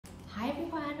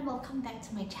everyone, welcome back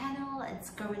to my channel. It's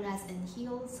Gorillas in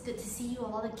Heels. Good to see you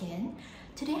all again.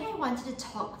 Today I wanted to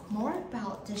talk more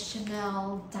about the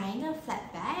Chanel Diner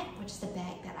flat bag, which is the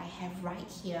bag that I have right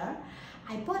here.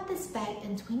 I bought this bag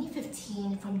in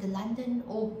 2015 from the London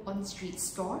Old Bond Street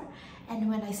store, and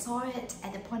when I saw it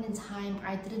at the point in time,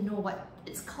 I didn't know what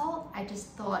it's called. I just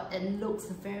thought it looks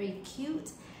very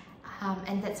cute,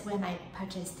 and that's when I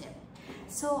purchased it.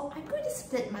 So I'm going to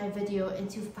split my video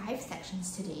into 5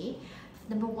 sections today.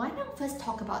 Number 1, I'll first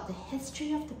talk about the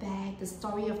history of the bag, the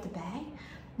story of the bag.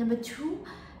 Number 2,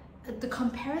 the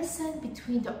comparison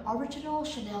between the original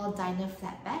Chanel Diner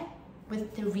flat bag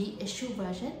with the reissue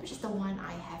version, which is the one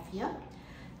I have here.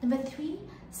 Number 3,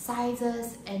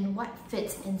 sizes and what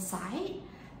fits inside.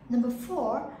 Number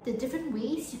 4, the different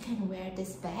ways you can wear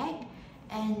this bag.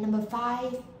 And number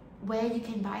 5, where you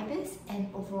can buy this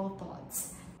and overall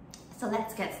thoughts. So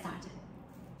let's get started.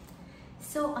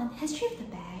 So on history of the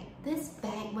bag, this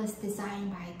bag was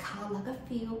designed by Karl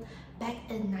Lagerfeld back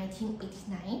in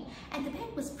 1989, and the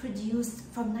bag was produced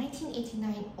from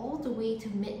 1989 all the way to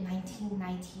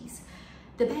mid-1990s.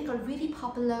 The bag got really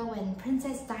popular when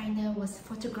Princess Diana was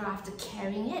photographed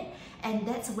carrying it, and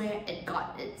that's where it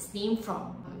got its name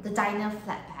from, the Diner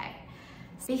flat bag.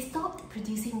 They stopped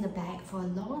producing the bag for a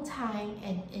long time,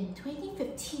 and in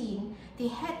 2015 they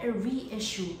had a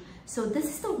reissue. So this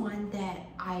is the one that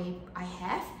I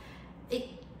have. It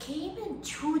came in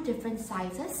 2 different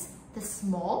sizes, the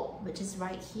small, which is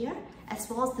right here, as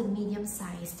well as the medium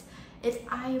sized. If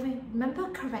I remember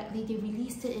correctly, they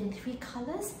released it in 3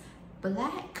 colors: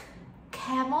 black,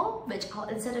 camel, which I'll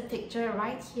insert a picture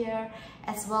right here,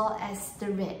 as well as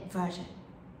the red version.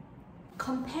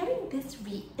 Comparing this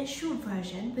reissue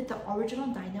version with the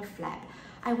original Diner flap,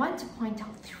 I want to point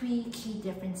out 3 key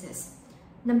differences.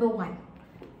 Number 1,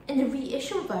 in the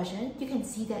reissue version, you can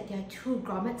see that there are 2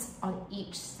 grommets on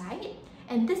each side,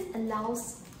 and this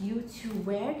allows you to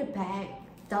wear the bag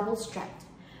double strapped.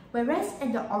 Whereas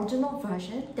in the original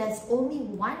version, there's only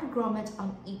 1 grommet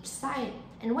on each side,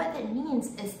 and what that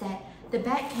means is that the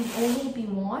bag can only be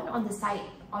worn on the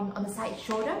side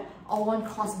shoulder or one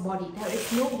crossbody. There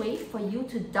is no way for you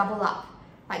to double up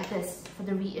like this for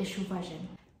the reissue version.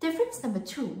 Difference number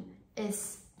 2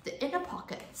 is the inner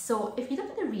pocket. So if you look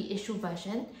at the reissue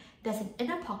version, there's an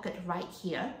inner pocket right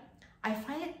here. I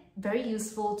find it very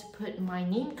useful to put my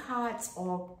name cards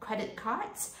or credit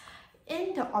cards.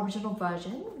 In the original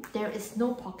version, there is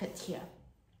no pocket here.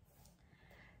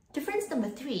 Difference number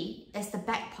 3 is the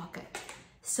back pocket.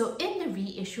 So in the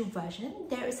reissue version,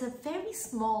 there is a very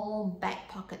small back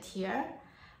pocket here,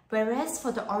 whereas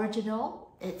for the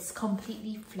original, it's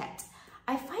completely flat.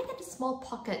 I find that the small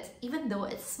pocket, even though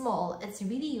it's small, it's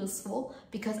really useful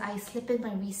because I slip in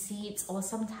my receipts or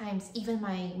sometimes even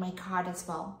my card as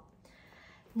well.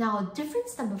 Now,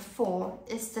 difference number 4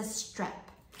 is the strap.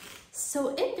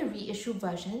 So in the reissue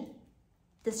version,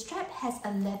 the strap has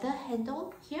a leather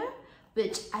handle here,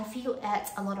 which I feel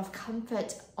adds a lot of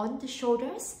comfort on the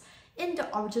shoulders. In the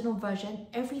original version,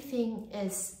 everything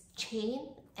is chain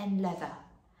and leather.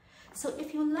 So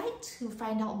if you'd like to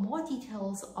find out more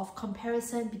details of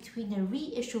comparison between the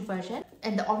reissue version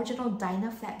and the original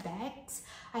Diner flat bags,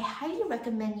 I highly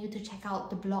recommend you to check out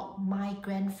the blog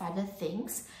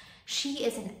mygrandfatherthings. She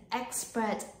is an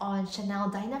expert on Chanel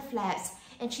Diner flats,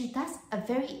 and she does a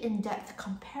very in-depth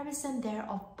comparison there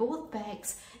of both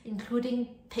bags, including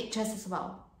pictures as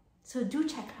well. So do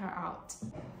check her out.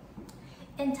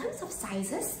 In terms of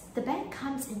sizes, the bag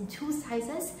comes in 2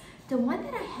 sizes. The one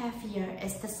that I have here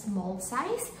is the small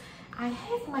size. I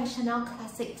have my Chanel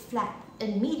Classic flap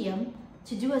in medium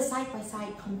to do a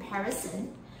side-by-side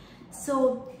comparison.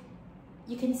 So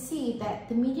you can see that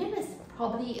the medium is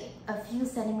probably a few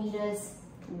centimeters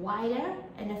wider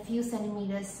and a few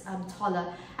centimeters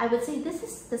taller. I would say this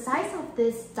is the size of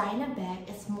this Diner bag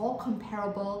is more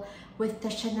comparable with the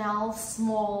Chanel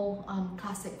small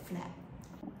classic flap.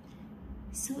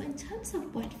 So in terms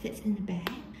of what fits in the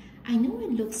bag, I know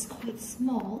it looks quite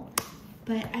small,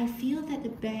 but I feel that the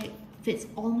bag fits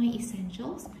all my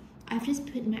essentials. I've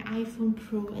just put my iPhone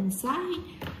Pro inside.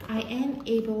 I am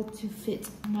able to fit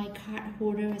my card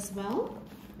holder as well,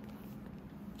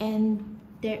 and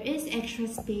there is extra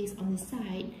space on the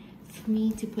side for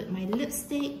me to put my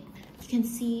lipstick. You can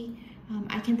see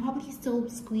I can probably still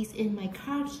squeeze in my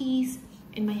car keys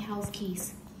and my house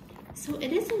keys. So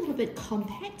it is a little bit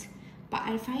compact, but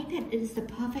I find that it is the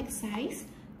perfect size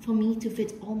for me to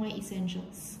fit all my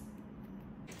essentials.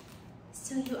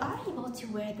 So you are able to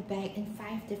wear the bag in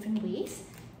 5 different ways.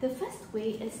 The first way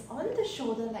is on the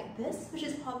shoulder like this, which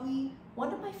is probably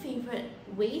one of my favorite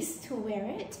ways to wear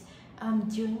it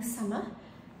during summer.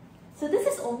 So this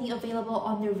is only available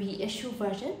on the reissue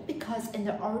version because in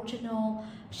the original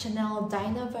Chanel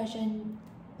Diner version,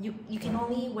 you can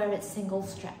only wear it single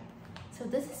strap. So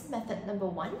this is method number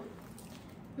 1.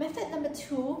 Method number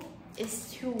 2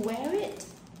 is to wear it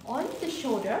on the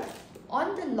shoulder,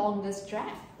 on the longer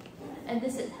strap. And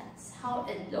this is how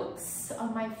it looks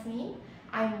on my frame.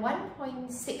 I'm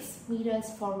 1.6 meters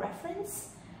for reference.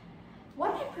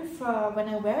 What I prefer when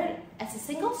I wear it as a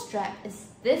single strap is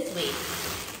this way.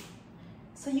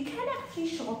 So you can actually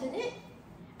shorten it.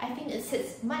 I think it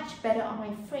sits much better on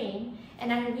my frame,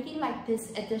 and I really like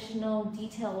this additional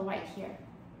detail right here.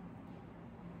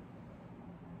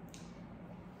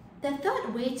 The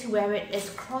third way to wear it is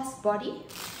crossbody.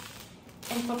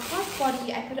 And for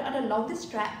crossbody, I put it on a longer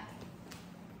strap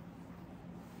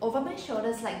over my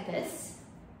shoulders like this.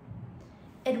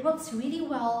 It works really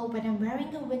well when I'm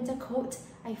wearing a winter coat.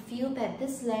 I feel that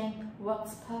this length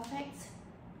works perfect.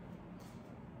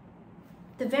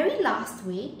 The very last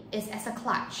way is as a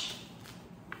clutch.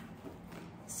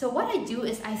 So what I do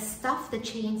is I stuff the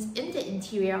chains in the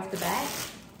interior of the bag.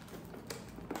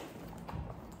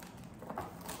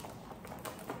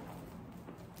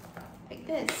 Like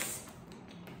this.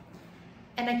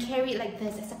 And I carry it like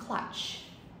this as a clutch.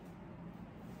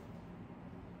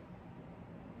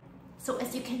 So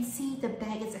as you can see, the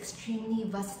bag is extremely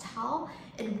versatile.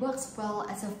 It works well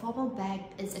as a formal bag.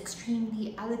 It's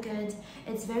extremely elegant.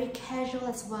 It's very casual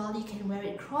as well. You can wear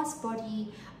it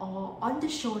crossbody or on the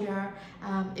shoulder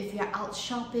if you're out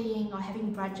shopping or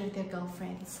having brunch with your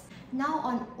girlfriends. Now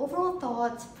on overall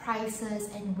thoughts, prices,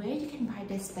 and where you can buy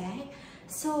this bag.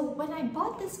 So when I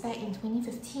bought this bag in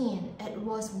 2015, it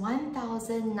was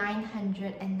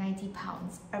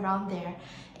 £1,990, around there.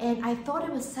 And I thought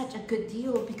it was such a good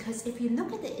deal because if you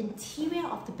look at the interior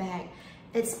of the bag,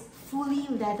 it's fully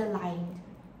leather lined.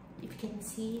 If you can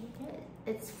see,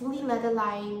 it's fully leather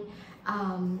lined.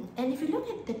 And if you look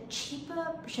at the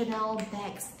cheaper Chanel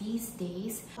bags these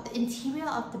days, the interior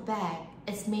of the bag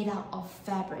is made out of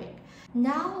fabric.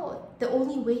 Now, the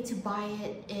only way to buy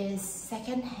it is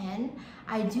second-hand.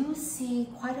 I do see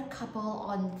quite a couple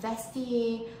on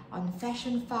Vestiaire, on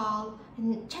Fashion File,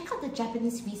 and check out the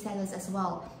Japanese resellers as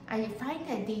well. I find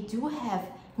that they do have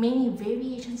many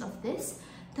variations of this.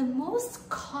 The most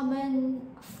common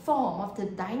form of the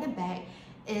diner bag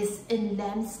is in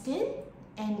lambskin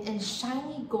and in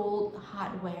shiny gold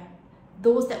hardware.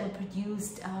 Those that were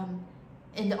produced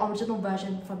in the original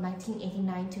version from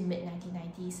 1989 to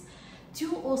mid-1990s.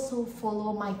 Do also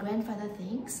follow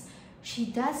mygrandfatherthings. She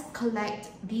does collect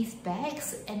these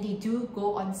bags and they do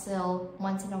go on sale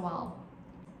once in a while.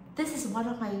 This is one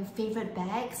of my favorite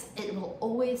bags. It will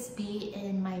always be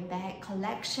in my bag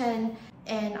collection,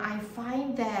 and I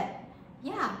find that,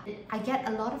 yeah, I get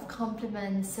a lot of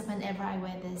compliments whenever I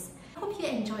wear this. I hope you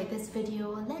enjoyed this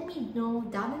video. Let me know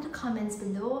down in the comments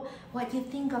below what you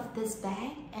think of this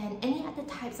bag and any other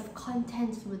types of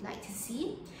content you would like to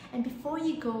see. And before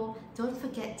you go, don't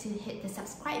forget to hit the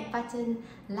subscribe button,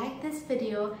 like this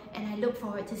video, and I look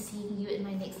forward to seeing you in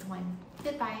my next one.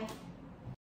 Goodbye!